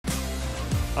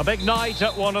A big night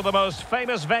at one of the most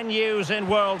famous venues in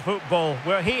world football.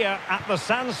 We're here at the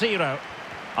San Siro.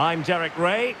 I'm Derek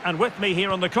Ray, and with me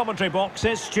here on the commentary box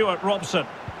is Stuart Robson.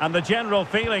 And the general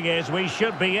feeling is we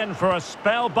should be in for a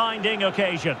spellbinding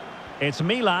occasion. It's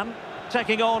Milan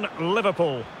taking on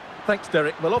Liverpool. Thanks,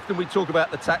 Derek. Well, often we talk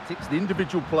about the tactics, the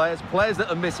individual players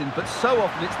that are missing, but so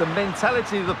often it's the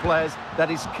mentality of the players that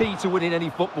is key to winning any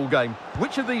football game.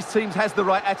 Which of these teams has the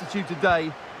right attitude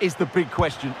today is the big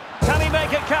question. Can he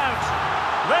make it count?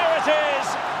 There it is!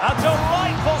 A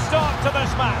delightful start to this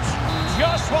match.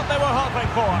 Just what they were hoping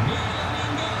for.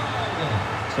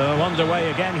 So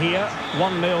underway again here.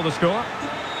 1-0 the score.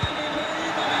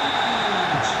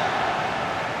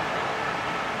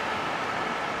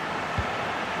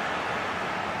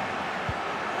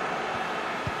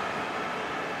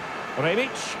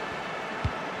 Rebic.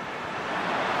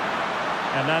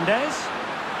 Hernandez.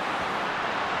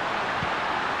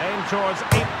 Aim towards...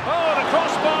 Oh, the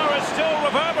crossbar is still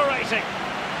reverberating.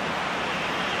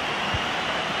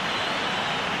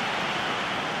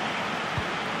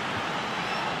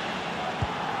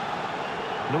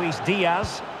 Luis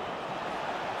Diaz.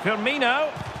 Firmino.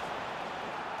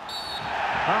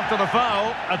 After the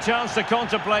foul, a chance to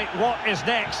contemplate what is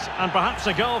next, and perhaps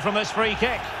a goal from this free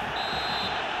kick.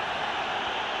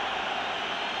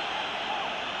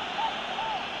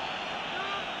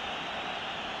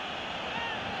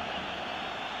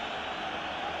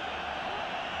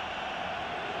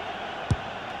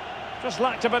 Just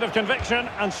lacked a bit of conviction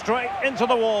and straight into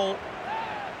the wall.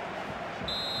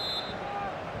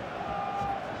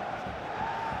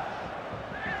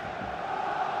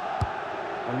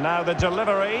 And now the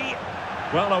delivery.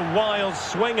 Well, a wild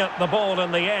swing at the ball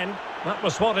in the end. That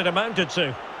was what it amounted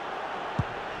to.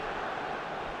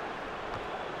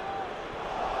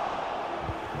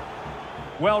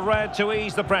 Well read to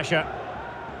ease the pressure.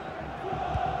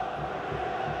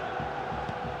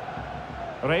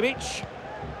 Rebic.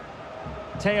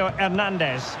 Theo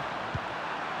Hernandez.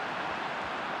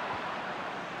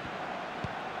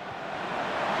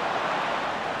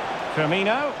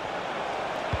 Firmino.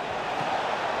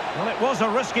 Well, it was a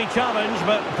risky challenge,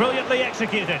 but brilliantly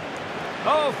executed.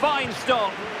 Oh, fine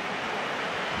stop.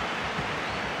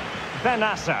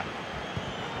 Benassa.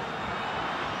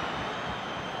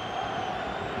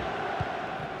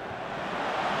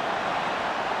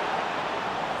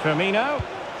 Firmino.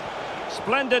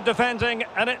 Splendid defending,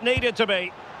 and it needed to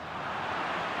be.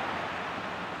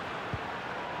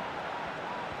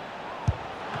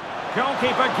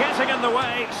 Goalkeeper getting in the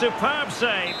way. Superb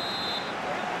save.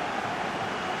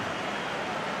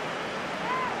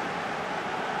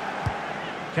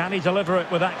 Can he deliver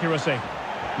it with accuracy?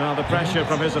 Now the pressure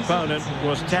from his opponent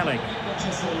was telling.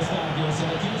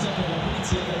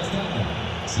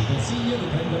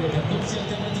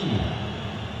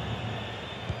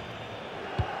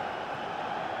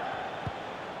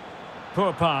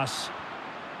 Poor pass.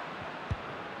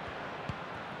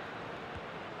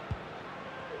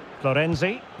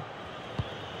 Florenzi.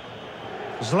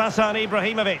 Zlatan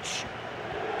Ibrahimovic.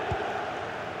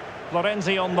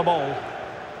 Florenzi on the ball.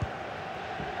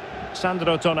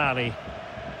 Sandro Tonali.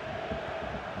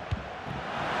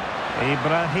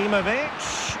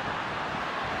 Ibrahimovic.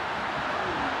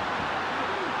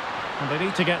 And they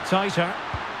need to get tighter.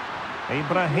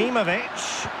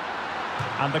 Ibrahimovic.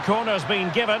 And the corner's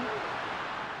been given.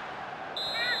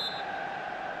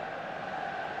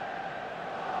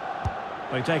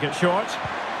 They take it short.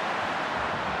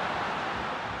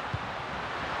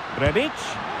 Rebic.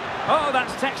 Oh,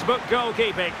 that's textbook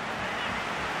goalkeeping.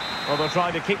 Well, they'll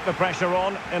try to keep the pressure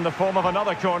on in the form of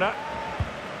another corner.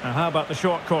 Now, how about the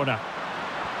short corner?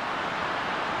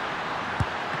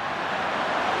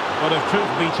 But if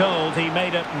truth be told, he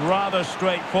made it rather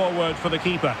straightforward for the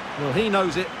keeper. Well, he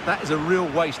knows it. That is a real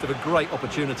waste of a great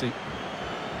opportunity.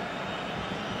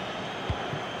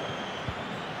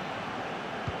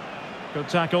 Good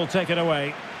tackle, taken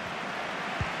away.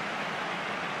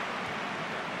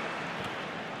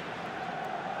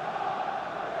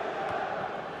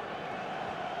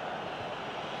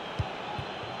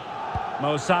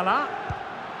 Mo Salah.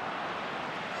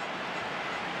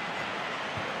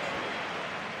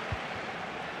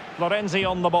 Florenzi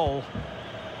on the ball.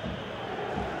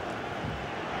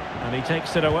 And he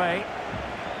takes it away.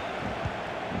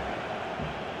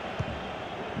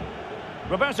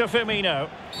 Roberto Firmino.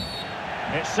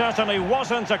 It certainly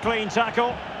wasn't a clean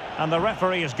tackle, and the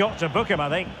referee has got to book him, I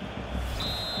think.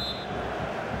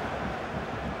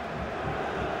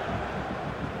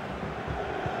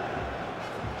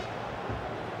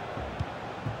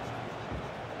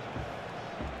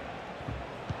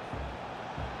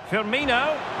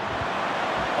 Firmino.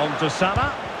 On to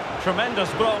Salah.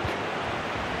 Tremendous block.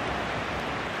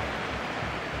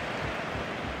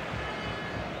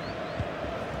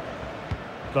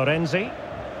 Florenzi.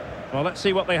 Well, let's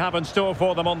see what they have in store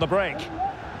for them on the break.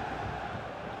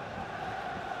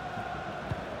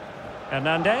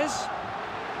 Hernandez.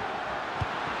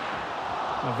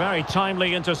 A very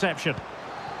timely interception.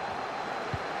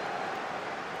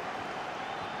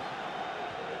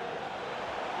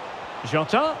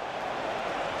 Jota.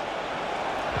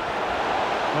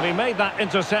 Well, he made that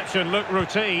interception look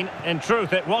routine. In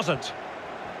truth, it wasn't.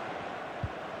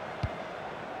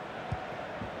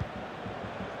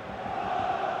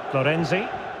 Florenzi.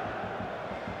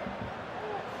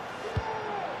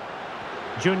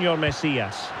 Junior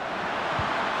Messias.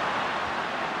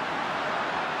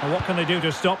 And what can they do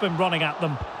to stop him running at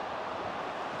them?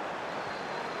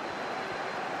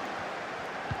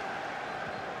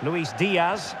 Luis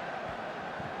Diaz.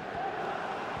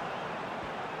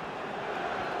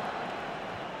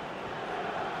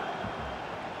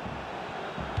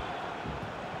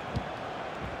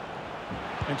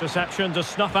 Interception to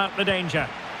snuff out the danger.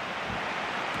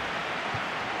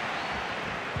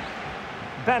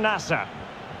 Benassa.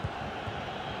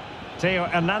 Theo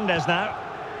Hernandez now.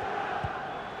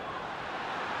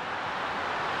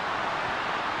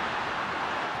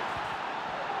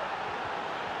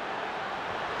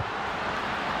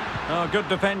 Oh, good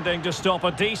defending to stop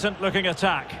a decent-looking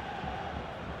attack.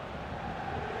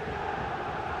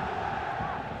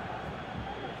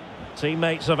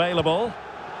 Teammates available.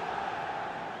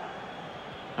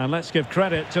 And let's give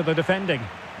credit to the defending.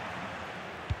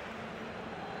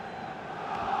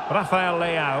 Rafael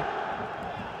Leao.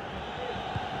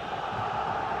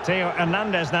 Theo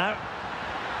Hernandez now.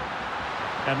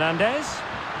 Hernandez.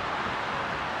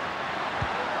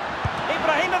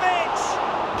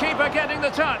 Ibrahimovic! Keeper getting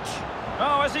the touch.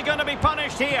 Oh, is he going to be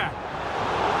punished here?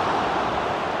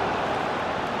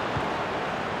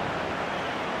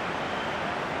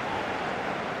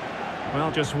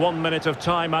 Well, just 1 minute of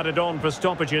time added on for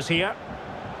stoppages here.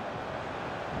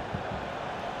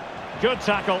 Good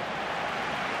tackle.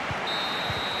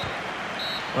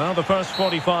 Well, the first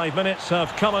 45 minutes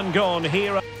have come and gone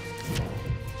here.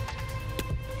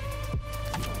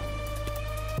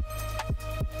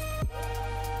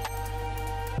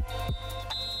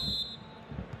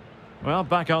 Well,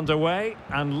 back underway,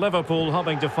 and Liverpool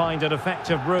hoping to find an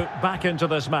effective route back into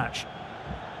this match.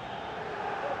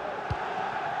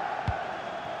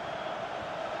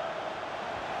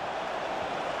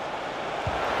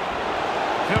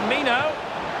 Firmino,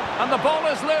 and the ball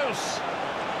is loose.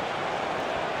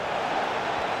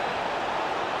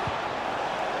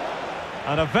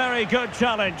 And a very good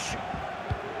challenge.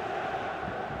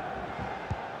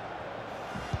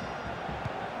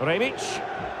 Rebic.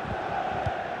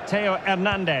 Theo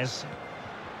Hernandez.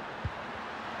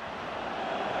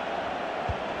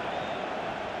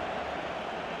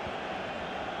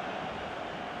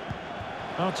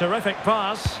 Oh, terrific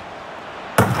pass.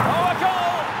 Oh, a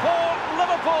goal for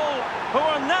Liverpool, who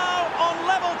are now on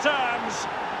level terms.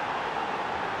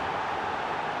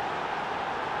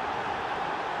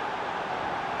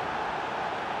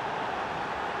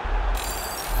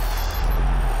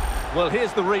 Well,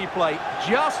 here's the replay.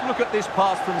 Just look at this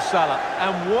pass from Salah.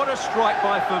 And what a strike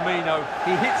by Firmino.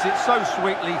 He hits it so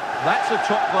sweetly. That's a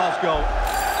top-class goal.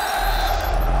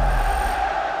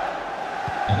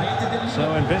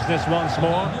 So in business once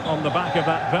more, on the back of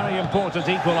that very important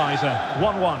equaliser.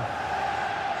 1-1.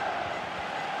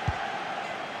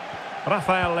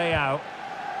 Rafael Leao.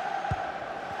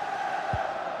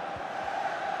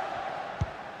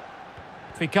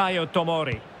 Fikayo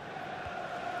Tomori.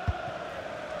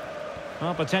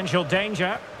 Oh, potential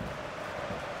danger.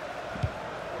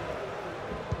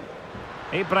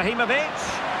 Ibrahimovic.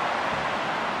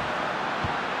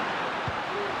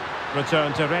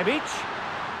 Return to Rebic.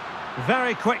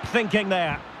 Very quick thinking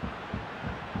there.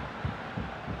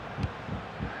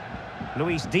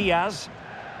 Luis Diaz.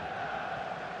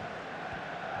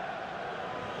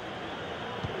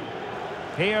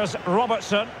 Here's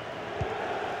Robertson.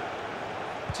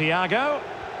 Thiago.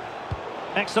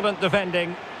 Excellent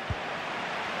defending.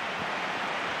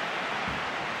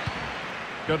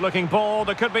 Good-looking ball.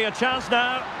 There could be a chance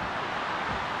now.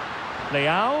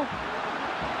 Leao.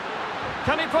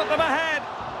 Can he put them ahead?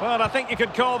 Well, I think you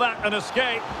could call that an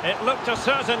escape. It looked a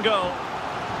certain goal.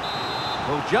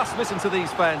 Well, just listen to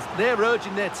these fans. They're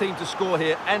urging their team to score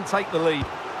here and take the lead.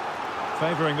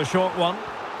 Favouring the short one.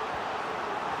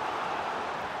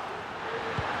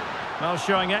 Well,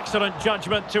 showing excellent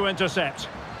judgment to intercept.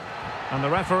 And the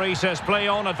referee says play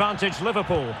on, advantage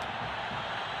Liverpool.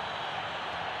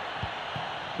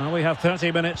 Well, we have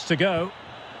 30 minutes to go.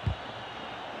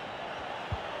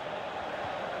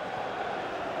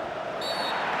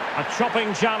 A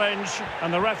chopping challenge,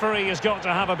 and the referee has got to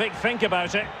have a big think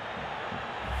about it.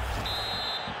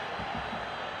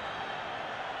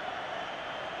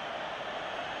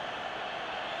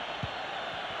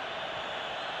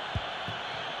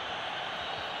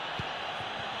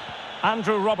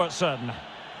 Andrew Robertson.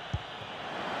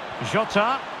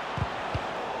 Jota.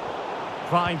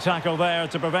 Fine tackle there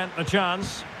to prevent the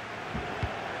chance.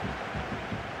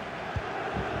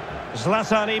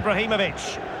 Zlatan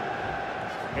Ibrahimovic.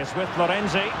 It's with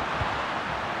Lorenzi.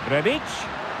 Rebic.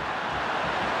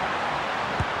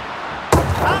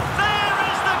 And there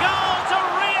is the goal to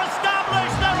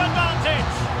re-establish their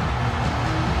advantage.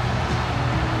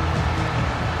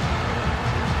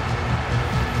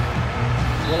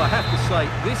 Well, I have to say,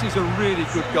 this is a really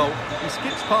good goal. He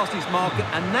skips past his marker,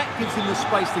 and that gives him the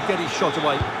space to get his shot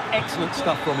away. Excellent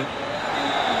stuff from him.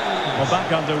 Well,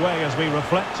 back underway as we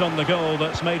reflect on the goal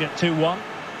that's made it 2-1.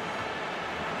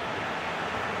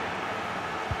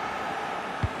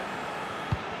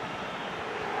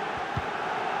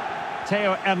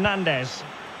 Theo Hernandez.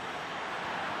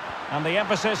 And the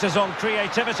emphasis is on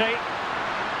creativity.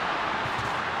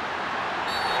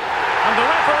 And the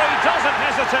referee doesn't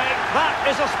hesitate. That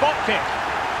is a spot kick.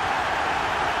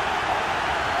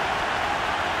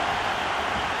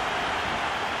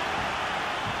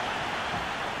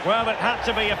 Well, it had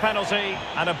to be a penalty,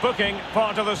 and a booking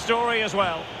part of the story as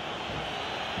well.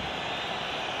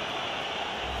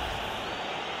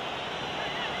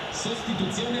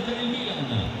 Sostituzione per il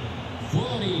Milan.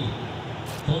 Fuori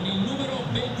con il numero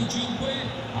 25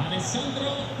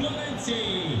 Alessandro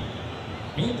Florenzi.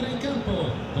 Entra in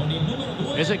campo con il numero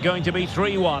 2. Is it going to be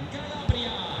 3-1?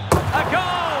 A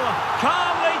goal!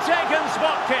 Calmly taken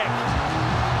spot kick.